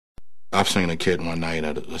I've seen a kid one night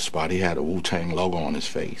at a spot. He had a Wu-Tang logo on his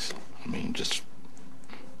face. I mean, just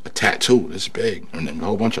a tattoo this big, and then a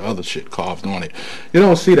whole bunch of other shit carved on it. You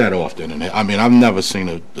don't see that often. And I mean, I've never seen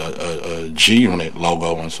a G-Unit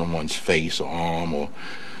logo on someone's face or arm, or,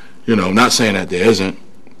 you know, not saying that there isn't,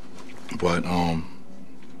 but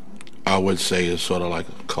I would say it's sort of like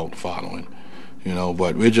a cult following, you know.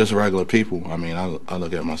 But we're just regular people. I mean, I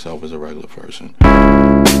look at myself as a regular person.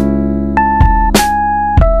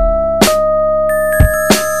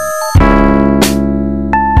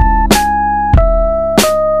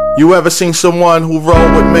 You ever seen someone who roll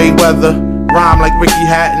with Mayweather? Rhyme like Ricky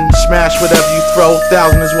Hatton, smash whatever you throw,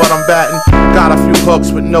 1,000 is what I'm batting. Got a few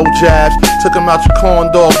hooks with no jabs, took them out your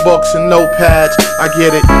corndog books and notepads. I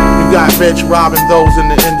get it, you got rich robbing those in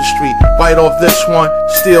the industry. Bite off this one,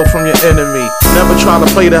 steal from your enemy. Never try to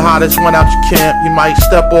play the hottest one out your camp. You might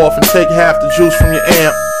step off and take half the juice from your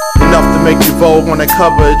amp. Enough to make you Vogue on that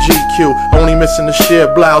cover of GQ. Only missing the sheer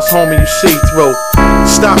blouse, homie, you see through.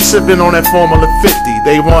 Stop sipping on that Formula 50.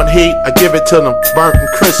 They want heat, I give it to them, burnt and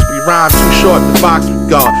crispy. Rhyme too short to box with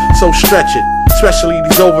God, so stretch it. Especially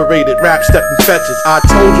these overrated rap steppin' fetches. I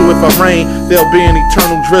told you if I rain, there'll be an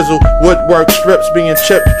eternal drizzle. Woodwork strips being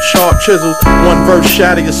chipped, sharp chisels. One verse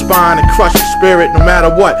shatter your spine and crush your spirit. No matter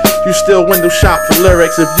what, you still window shop for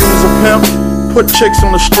lyrics. If you was a pimp, put chicks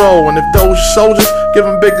on the stroll. And if those soldiers, give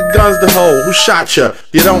them bigger guns to hold. Who shot ya?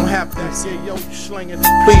 You don't have that, yeah, yo, you slinging.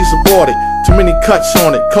 Please abort it. Too many cuts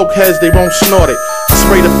on it. Coke heads, they won't snort it. I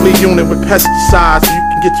spray the flea unit with pesticides, so you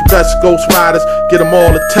can get your best ghost riders, get them all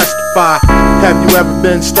to testify. Have you ever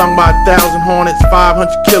been stung by 1,000 hornets, 500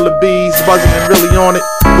 killer bees, buzzing and really on it?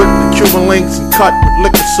 Whip the Cuban links and cut with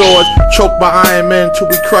liquor swords, choked by Iron Man till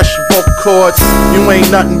we crush your vocal cords. You ain't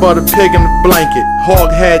nothing but a pig in a blanket. Hog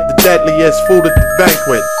head, the deadliest food at the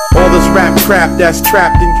banquet. All this rap crap that's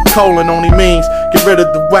trapped in your colon only means get rid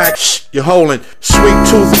of the wax you're holding. Sweet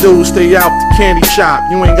tooth dudes stay out the candy shop.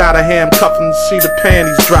 You ain't got a handcuff them to see the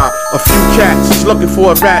panties drop. A few cats is looking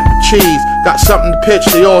for a rat with cheese. Got something to pitch,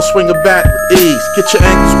 they all swing a bat with ease. Get your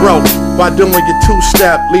ankles broke while doing your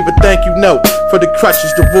two-step. Leave a thank you note for the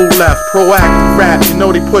crutches the Wu left. Proactive rap, you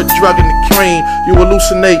know they put drug in the cream. You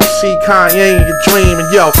hallucinate, see Kanye in your dream. And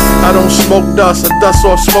yo, I don't smoke dust, I dust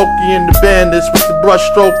off Smokey and the bandits with the brush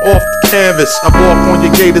stroke off the canvas. I walk on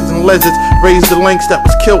your gators and lizards, raise the links that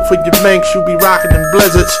was killed for your minks. You be rocking in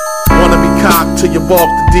blizzards. Wanna be cocked till you walk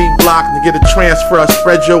the D block and get a transfer,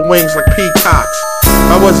 spread your wings like peacocks.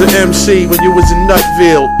 I was an MC when you was in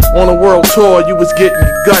Nutville. On a world tour, you was getting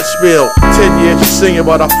your guts spilled. 10 years you singing,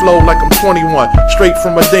 but I flow like I'm 21. Straight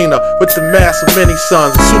from Medina with the mass of many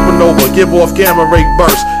suns. A supernova, give off gamma ray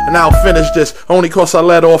burst. And I'll finish this only cause I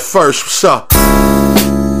let off first. What's up?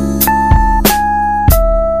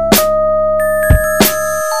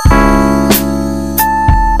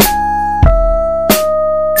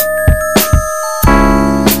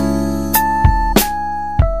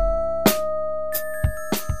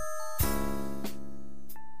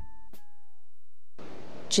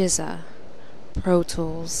 GZA, Pro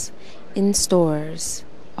Tools, in stores,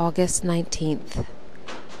 August 19th,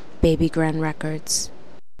 Baby Grand Records.